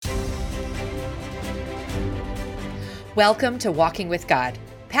Welcome to Walking with God,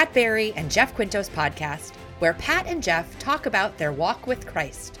 Pat Barry and Jeff Quinto's podcast, where Pat and Jeff talk about their walk with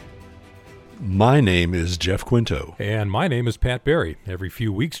Christ. My name is Jeff Quinto. And my name is Pat Barry. Every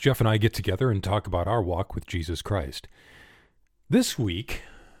few weeks, Jeff and I get together and talk about our walk with Jesus Christ. This week,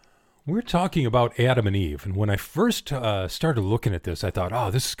 we're talking about Adam and Eve. And when I first started looking at this, I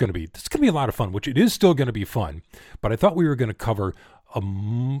thought, this is going to be a lot of fun, which it is still going to be fun. But I thought we were going to cover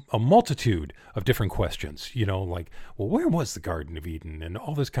a multitude of different questions, like, well, where was the Garden of Eden and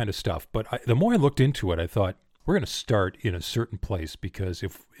all this kind of stuff. But the more I looked into it, I thought we're going to start in a certain place, because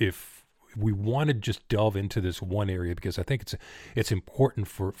if we want to just delve into this one area, because I think it's important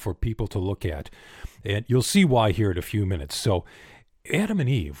for people to look at, and you'll see why here in a few minutes. So Adam and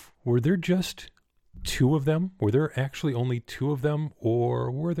Eve, were there just two of them? Were there actually only two of them,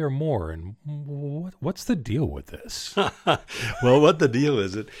 or were there more? And what's the deal with this? Well, what the deal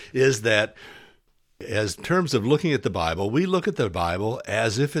is that as terms of looking at the Bible, we look at the Bible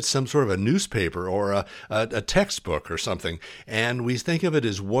as if it's some sort of a newspaper or a textbook or something, and we think of it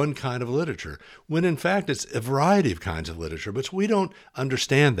as one kind of literature, when in fact it's a variety of kinds of literature. But we don't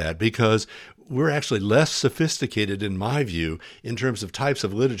understand that, because we're actually less sophisticated, in my view, in terms of types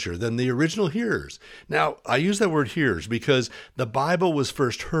of literature than the original hearers. Now, I use that word hearers because the Bible was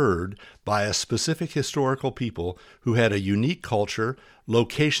first heard by a specific historical people who had a unique culture,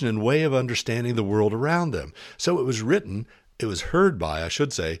 location, and way of understanding the world around them. So it was heard by, I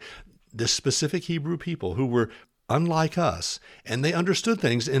should say, this specific Hebrew people who were unlike us, and they understood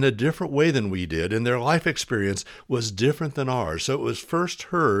things in a different way than we did, and their life experience was different than ours. So it was first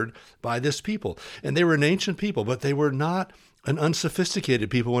heard by this people, and they were an ancient people, but they were not an unsophisticated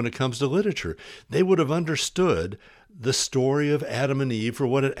people when it comes to literature. They would have understood the story of Adam and Eve for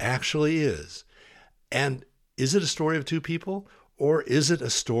what it actually is. And is it a story of two people? Or is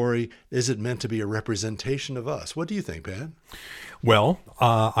it meant to be a representation of us? What do you think, Pat? Well,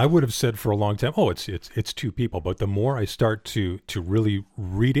 I would have said for a long time, it's two people. But the more I start to really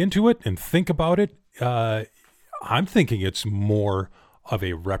read into it and think about it, I'm thinking it's more of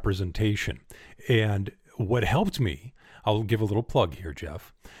a representation. And what helped me, I'll give a little plug here,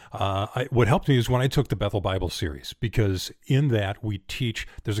 Jeff. What helped me is when I took the Bethel Bible series, because in that we teach,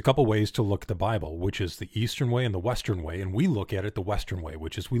 there's a couple ways to look at the Bible, which is the Eastern way and the Western way. And we look at it the Western way,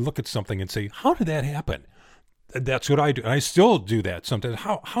 which is we look at something and say, how did that happen? That's what I do. And I still do that sometimes.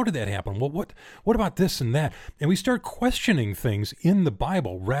 How did that happen? Well, what about this and that? And we start questioning things in the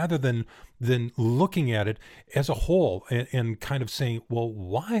Bible rather than looking at it as a whole and kind of saying, well,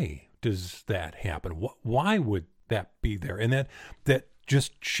 why does that happen? Why would that be there? And that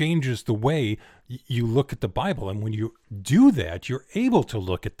just changes the way you look at the Bible. And when you do that, you're able to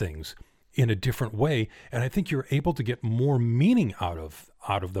look at things in a different way. And I think you're able to get more meaning out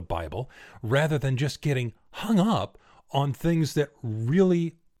of the Bible, rather than just getting hung up on things that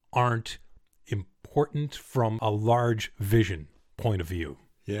really aren't important from a large vision point of view.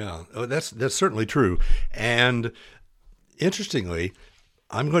 Yeah, that's certainly true. And interestingly,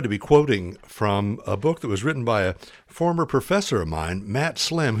 I'm going to be quoting from a book that was written by a former professor of mine, Matt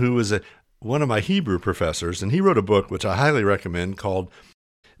Slim, who was one of my Hebrew professors, and he wrote a book which I highly recommend called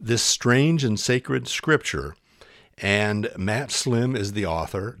This Strange and Sacred Scripture. And Matt Slim is the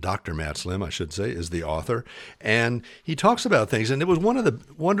author, Dr. Matt Slim, I should say, is the author. And he talks about things, and it was one of the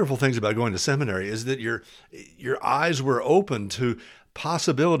wonderful things about going to seminary is that your eyes were open to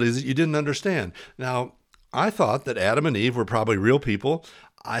possibilities that you didn't understand. Now, I thought that Adam and Eve were probably real people.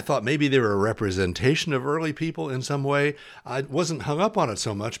 I thought maybe they were a representation of early people in some way. I wasn't hung up on it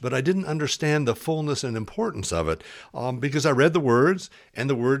so much, but I didn't understand the fullness and importance of it because I read the words, and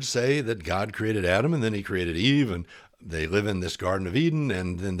the words say that God created Adam and then he created Eve, and they live in this Garden of Eden,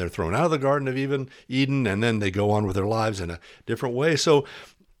 and then they're thrown out of the Garden of Eden, and then they go on with their lives in a different way. So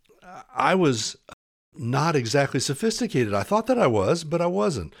I was not exactly sophisticated. I thought that I was, but I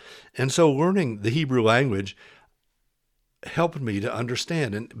wasn't. And so learning the Hebrew language helped me to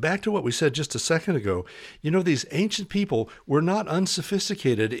understand. And back to what we said just a second ago, these ancient people were not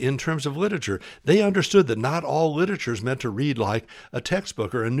unsophisticated in terms of literature. They understood that not all literature is meant to read like a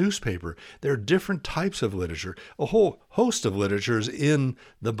textbook or a newspaper. There are different types of literature, a whole host of literatures in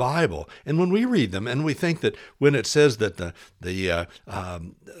the Bible. And when we read them, and we think that when it says that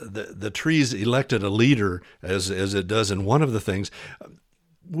the trees elected a leader, as it does in one of the things,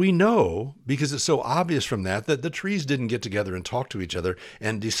 we know, because it's so obvious from that the trees didn't get together and talk to each other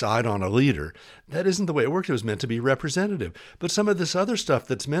and decide on a leader. That isn't the way it worked. It was meant to be representative. But some of this other stuff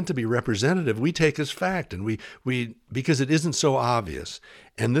that's meant to be representative, we take as fact, and we because it isn't so obvious.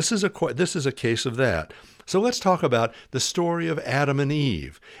 And this is a case of that. So let's talk about the story of Adam and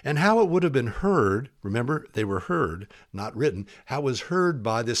Eve and how it would have been heard. Remember, they were heard, not written. How it was heard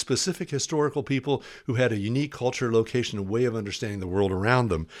by this specific historical people who had a unique culture, location, and way of understanding the world around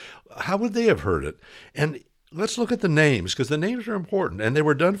them. How would they have heard it? And let's look at the names, because the names are important, and they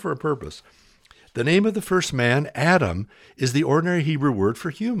were done for a purpose. The name of the first man, Adam, is the ordinary Hebrew word for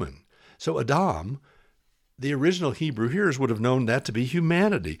human. So Adam, the original Hebrew hearers would have known that to be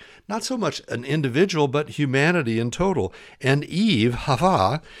humanity. Not so much an individual, but humanity in total. And Eve,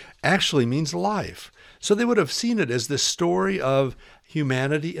 Hava, actually means life. So they would have seen it as this story of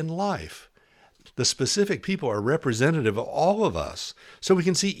humanity and life. The specific people are representative of all of us. So we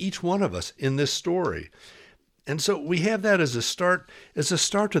can see each one of us in this story. And so we have that as a start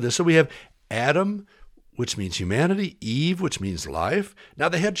to this. So we have Adam, which means humanity, Eve, which means life. Now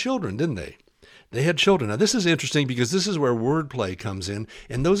they had children, didn't they? They had children. Now this is interesting because this is where wordplay comes in,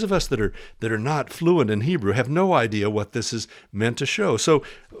 and those of us that are not fluent in Hebrew have no idea what this is meant to show. So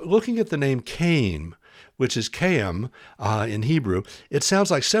looking at the name Cain, which is Caim in Hebrew, it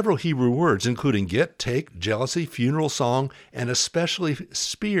sounds like several Hebrew words, including get, take, jealousy, funeral song, and especially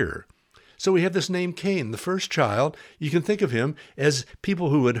spear. So we have this name Cain, the first child. You can think of him as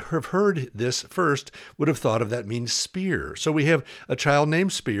people who would have heard this first would have thought of that means spear. So we have a child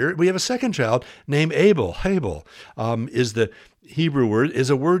named Spear. We have a second child named Abel. Abel is the Hebrew word,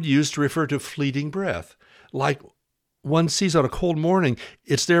 is a word used to refer to fleeting breath. Like one sees on a cold morning,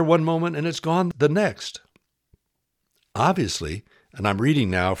 it's there one moment and it's gone the next. Obviously, and I'm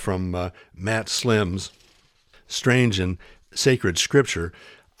reading now from Matt Slim's Strange and Sacred Scripture,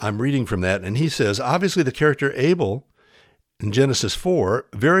 I'm reading from that, and he says, obviously the character Abel in Genesis 4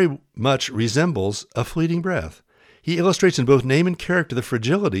 very much resembles a fleeting breath. He illustrates in both name and character the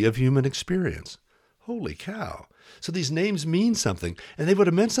fragility of human experience. Holy cow. So these names mean something, and they would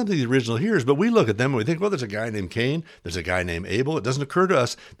have meant something to the original hearers, but we look at them and we think, well, there's a guy named Cain, there's a guy named Abel. It doesn't occur to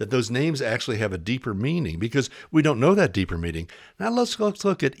us that those names actually have a deeper meaning because we don't know that deeper meaning. Now let's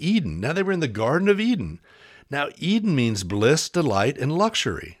look at Eden. Now they were in the Garden of Eden. Now, Eden means bliss, delight, and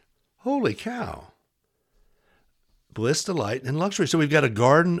luxury. Holy cow. Bliss, delight, and luxury. So we've got a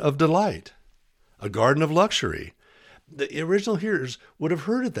garden of delight, a garden of luxury. The original hearers would have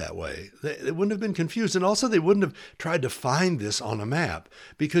heard it that way. They wouldn't have been confused. And also they wouldn't have tried to find this on a map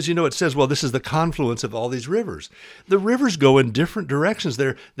because, it says, well, this is the confluence of all these rivers. The rivers go in different directions.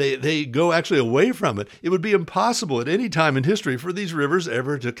 They go actually away from it. It would be impossible at any time in history for these rivers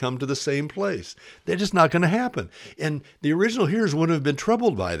ever to come to the same place. They're just not going to happen. And the original hearers wouldn't have been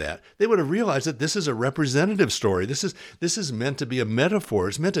troubled by that. They would have realized that this is a representative story. This is meant to be a metaphor.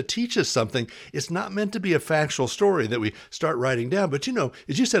 It's meant to teach us something. It's not meant to be a factual story that we start writing down. But,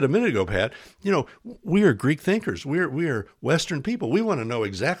 as you said a minute ago, Pat, we are Greek thinkers. We are Western people. We want to know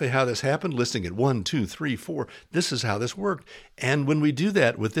exactly how this happened, listing it 1, 2, 3, 4. This is how this worked. And when we do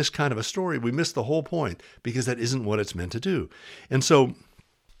that with this kind of a story, we miss the whole point because that isn't what it's meant to do. And so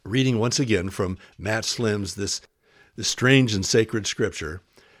reading once again from Matt Slim's this Strange and Sacred Scripture,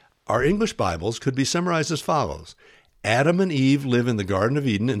 our English Bibles could be summarized as follows. Adam and Eve live in the Garden of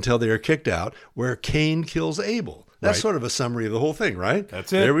Eden until they are kicked out, where Cain kills Abel. That's sort of a summary of the whole thing, right?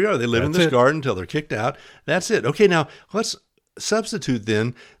 That's it. There we are. They live in this garden until they're kicked out. That's it. Okay, now let's substitute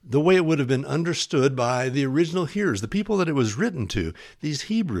then the way it would have been understood by the original hearers, the people that it was written to, these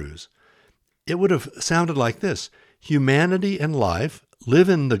Hebrews. It would have sounded like this. Humanity and life live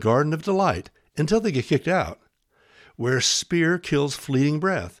in the Garden of Delight until they get kicked out, where spear kills fleeting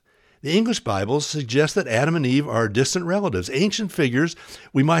breath. The English Bibles suggest that Adam and Eve are distant relatives, ancient figures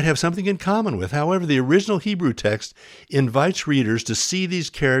we might have something in common with. However, the original Hebrew text invites readers to see these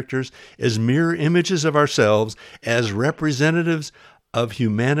characters as mirror images of ourselves, as representatives of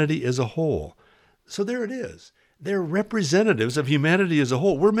humanity as a whole. So there it is. They're representatives of humanity as a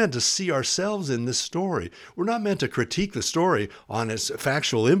whole. We're meant to see ourselves in this story. We're not meant to critique the story on its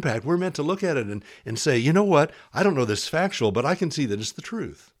factual impact. We're meant to look at it and say, you know what? I don't know this factual, but I can see that it's the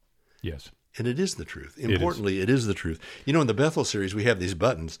truth. Yes. And it is the truth. Importantly, it is the truth. In the Bethel series, we have these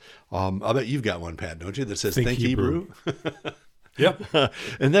buttons. I bet you've got one, Pat, don't you, that says, Think Hebrew? Yep.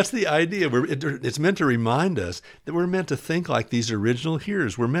 And that's the idea. It's meant to remind us that we're meant to think like these original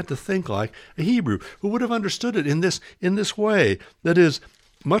hearers. We're meant to think like a Hebrew who would have understood it in this way that is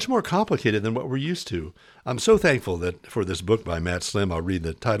much more complicated than what we're used to. I'm so thankful that for this book by Matt Slim, I'll read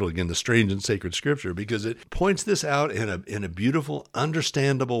the title again, The Strange and Sacred Scripture, because it points this out in a beautiful,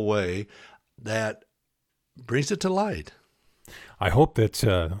 understandable way that brings it to light. I hope that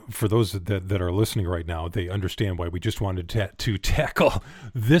for those that are listening right now, they understand why we just wanted to tackle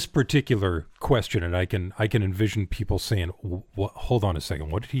this particular question. And I can envision people saying, hold on a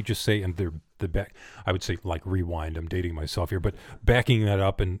second, what did he just say? And the back, I would say, like, rewind. I'm dating myself here, but backing that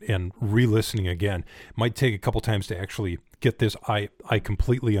up and re-listening again might take a couple times to actually get this. I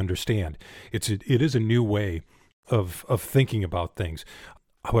completely understand. It is a new way of thinking about things.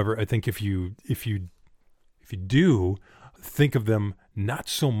 However, I think if you do think of them not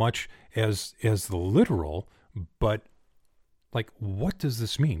so much as the literal, but like, what does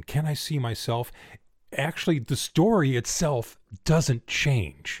this mean? Can I see myself? Actually, the story itself doesn't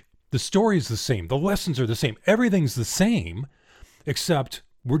change. The story is the same. The lessons are the same. Everything's the same, except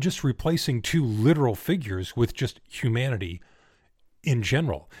we're just replacing two literal figures with just humanity in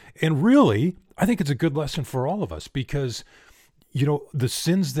general. And really, I think it's a good lesson for all of us, because, the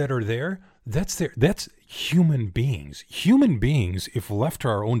sins that are there, that's human beings. Human beings, if left to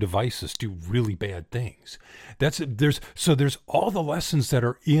our own devices, do really bad things. There's all the lessons that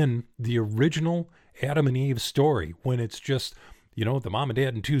are in the original Adam and Eve story, when it's just, the mom and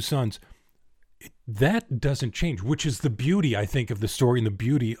dad and two sons. That doesn't change, which is the beauty, I think, of the story, and the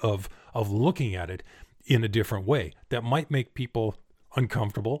beauty of looking at it in a different way. That might make people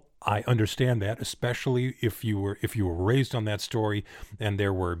uncomfortable. I understand that, especially if you were raised on that story and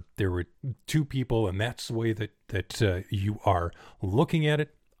there were two people, and that's the way that you are looking at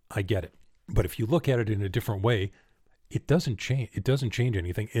it. I get it. But if you look at it in a different way, it doesn't change. It doesn't change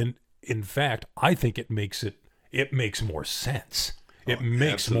anything. And in fact, I think it makes more sense. It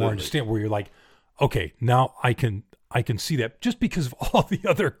makes absolutely. more understand, where you're like, okay, now I can see that, just because of all the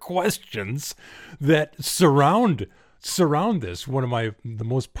other questions that surround this. One of the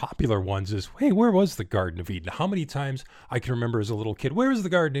most popular ones is, hey, where was the Garden of Eden? How many times I can remember as a little kid, where is the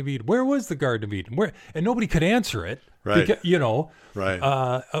Garden of Eden? Where was the Garden of Eden? Where? And nobody could answer it. Right. Because, Right.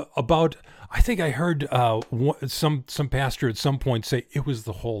 About, I think I heard some pastor at some point say it was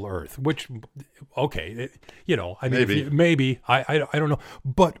the whole earth, which, okay, maybe, I don't know.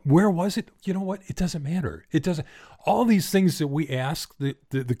 But where was it? You know what? It doesn't matter. It doesn't. All these things that we ask,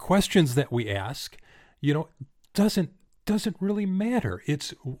 the questions that we ask, doesn't really matter.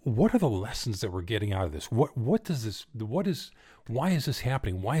 It's, what are the lessons that we're getting out of this? Why is this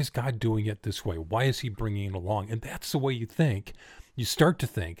happening? Why is God doing it this way? Why is he bringing it along? And that's the way you start to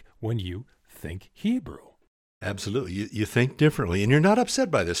think when you think Hebrew. Absolutely. You think differently, and you're not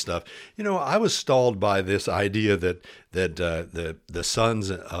upset by this stuff. I was stalled by this idea that the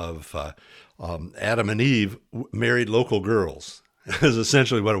sons of Adam and Eve married local girls. Is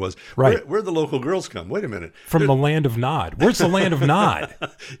essentially what it was. Right. Where'd the local girls come? Wait a minute. From the land of Nod. Where's the land of Nod?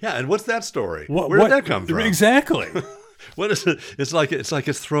 Yeah, and what's that story? Where did that come from? Exactly. What is it? It's like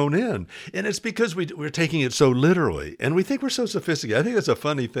it's thrown in, and it's because we're taking it so literally, and we think we're so sophisticated. I think that's a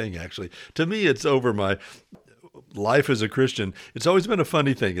funny thing, actually. To me, it's over my life as a Christian. It's always been a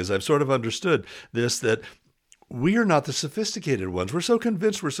funny thing, as I've sort of understood this, that we are not the sophisticated ones. We're so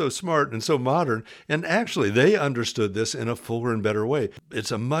convinced we're so smart and so modern, and actually they understood this in a fuller and better way.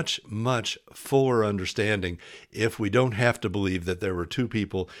 It's a much, much fuller understanding if we don't have to believe that there were two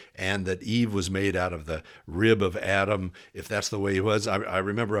people and that Eve was made out of the rib of Adam, if that's the way it was. I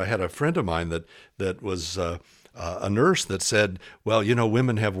remember I had a friend of mine that was a nurse that said, well,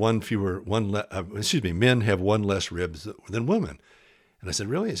 men have one less ribs than women. And I said,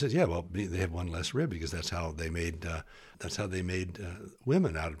 really? He said, yeah, well, they have one less rib because that's how they made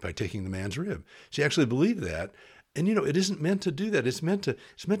women out by taking the man's rib. She actually believed that. And, it isn't meant to do that. It's meant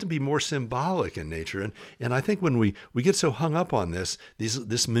to be more symbolic in nature. And I think when we get so hung up on this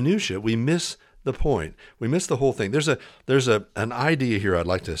minutia, we miss the point. We miss the whole thing. There's an idea here I'd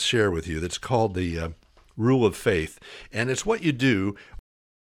like to share with you that's called the rule of faith. And it's what you do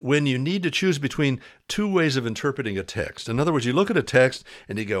when you need to choose between two ways of interpreting a text. In other words, you look at a text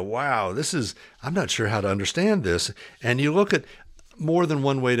and you go, wow, I'm not sure how to understand this. And you look at more than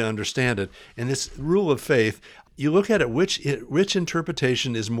one way to understand it. And this rule of faith, you look at it, which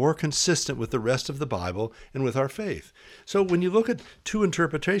interpretation is more consistent with the rest of the Bible and with our faith. So when you look at two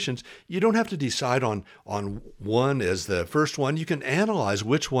interpretations, you don't have to decide on one as the first one. You can analyze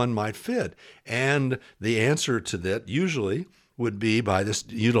which one might fit. And the answer to that usually would be by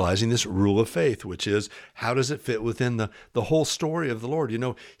utilizing this rule of faith, which is, how does it fit within the whole story of the Lord?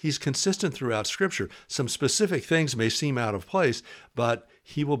 He's consistent throughout Scripture. Some specific things may seem out of place, but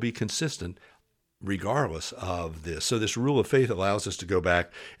he will be consistent regardless of this. So this rule of faith allows us to go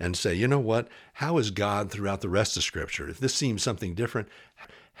back and say, you know what? How is God throughout the rest of Scripture? If this seems something different,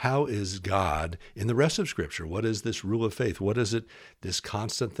 how is God in the rest of Scripture? What is this rule of faith? What is it, this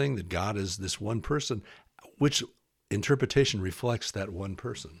constant thing that God is this one person, which interpretation reflects that one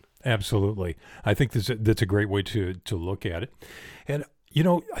person. Absolutely. I think that's a great way to look at it. And,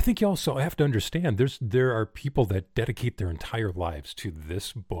 I think you also have to understand there are people that dedicate their entire lives to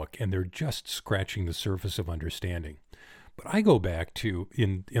this book, and they're just scratching the surface of understanding. But I go back to,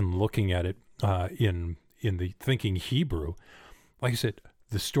 in looking at it in the thinking Hebrew, like I said,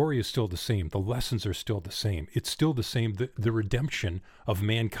 the story is still the same. The lessons are still the same. It's still the same. The redemption of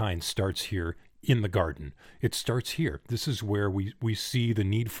mankind starts here in the garden. It starts here. This is where we see the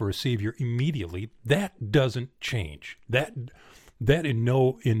need for a savior immediately. That doesn't change. That in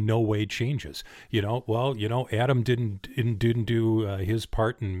no way changes. Adam didn't do his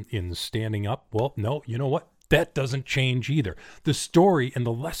part in standing up. Well, no, you know what? That doesn't change either. The story and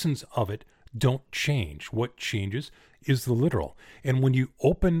the lessons of it don't change. What changes is the literal. And when you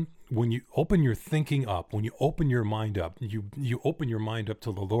open your thinking up, when you open your mind up, you open your mind up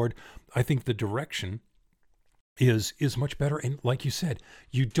to the Lord, I think the direction is much better. And like you said,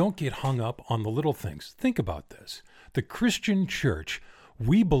 you don't get hung up on the little things. Think about this. The Christian church,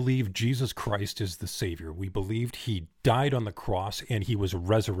 we believe Jesus Christ is the Savior. We believed he died on the cross and he was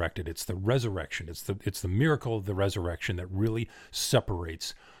resurrected. It's the resurrection. It's the miracle of the resurrection that really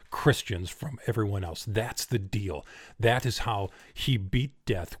separates Christians from everyone else. That's the deal. That is how he beat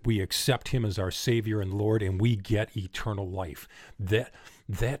death. We accept him as our Savior and Lord, and we get eternal life. That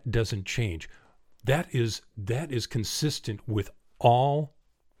doesn't change. That is consistent with all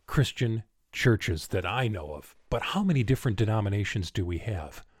Christian churches that I know of. But how many different denominations do we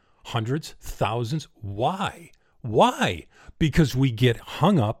have? Hundreds? Thousands? Why? Why? Because we get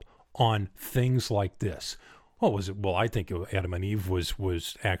hung up on things like this. What was it? Well, I think Adam and Eve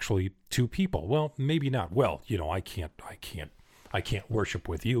was actually two people. Well, maybe not. Well, I can't worship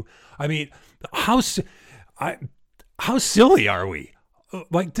with you. I mean, how silly are we?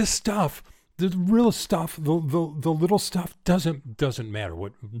 Like this stuff, the real stuff, the little stuff doesn't matter.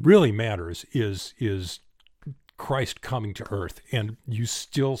 What really matters is Christ coming to earth, and you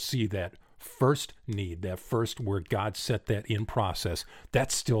still see that first need, that first where God set that in process,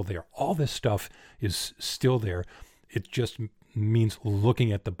 that's still there. All this stuff is still there. It just means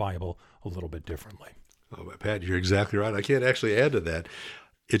looking at the Bible a little bit differently. Oh, Pat, you're exactly right. I can't actually add to that.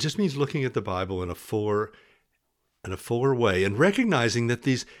 It just means looking at the Bible in a fuller way and recognizing that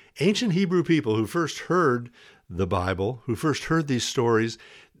these ancient Hebrew people who first heard the Bible, who first heard these stories,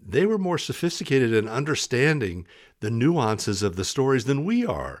 they were more sophisticated in understanding the nuances of the stories than we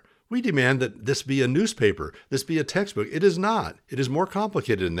are. We demand that this be a newspaper, this be a textbook. It is not. It is more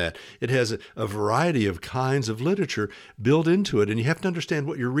complicated than that. It has a variety of kinds of literature built into it, and you have to understand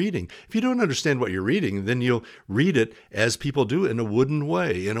what you're reading. If you don't understand what you're reading, then you'll read it as people do, in a wooden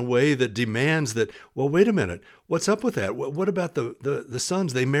way, in a way that demands that, well, wait a minute, what's up with that? What about the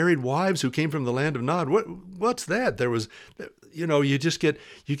sons? They married wives who came from the land of Nod. What's that? There was, you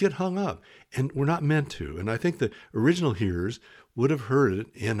get hung up, and we're not meant to. And I think the original hearers would have heard it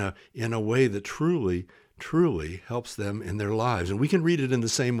in a way that truly helps them in their lives. And we can read it in the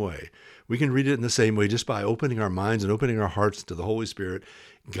same way. We can read it in the same way just by opening our minds and opening our hearts to the Holy Spirit,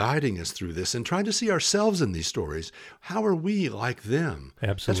 guiding us through this and trying to see ourselves in these stories. How are we like them?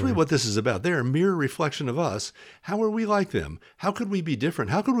 Absolutely. That's really what this is about. They're a mere reflection of us. How are we like them? How could we be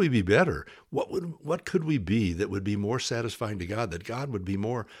different? How could we be better? What could we be that would be more satisfying to God, that God would be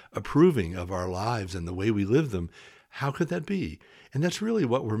more approving of our lives and the way we live them? How could that be? And that's really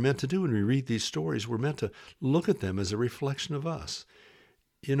what we're meant to do when we read these stories. We're meant to look at them as a reflection of us.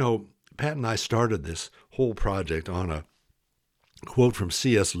 Pat and I started this whole project on a quote from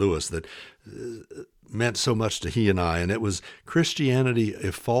C.S. Lewis that meant so much to he and I, and it was, Christianity,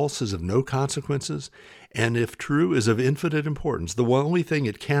 if false, is of no consequences, and if true, is of infinite importance. The only thing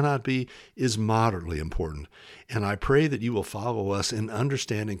it cannot be is moderately important. And I pray that you will follow us in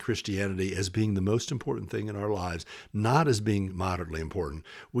understanding Christianity as being the most important thing in our lives, not as being moderately important.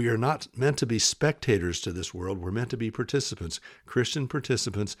 We are not meant to be spectators to this world. We're meant to be participants, Christian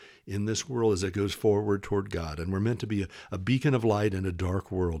participants in this world as it goes forward toward God. And we're meant to be a beacon of light in a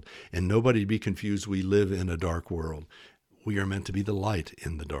dark world. And nobody be confused, we live in a dark world. We are meant to be the light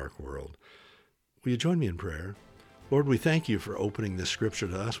in the dark world. Will you join me in prayer? Lord, we thank you for opening this scripture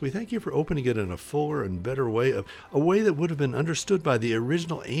to us. We thank you for opening it in a fuller and better way, a way that would have been understood by the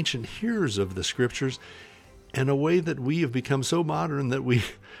original ancient hearers of the scriptures, and a way that we have become so modern that we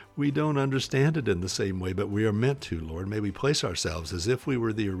don't understand it in the same way, but we are meant to, Lord. May we place ourselves as if we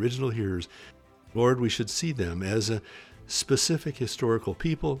were the original hearers. Lord, we should see them as a specific historical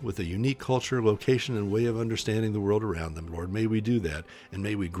people with a unique culture, location, and way of understanding the world around them. Lord, may we do that, and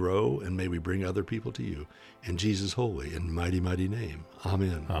may we grow, and may we bring other people to you. In Jesus' holy and mighty, mighty name.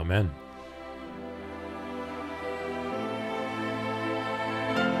 Amen. Amen.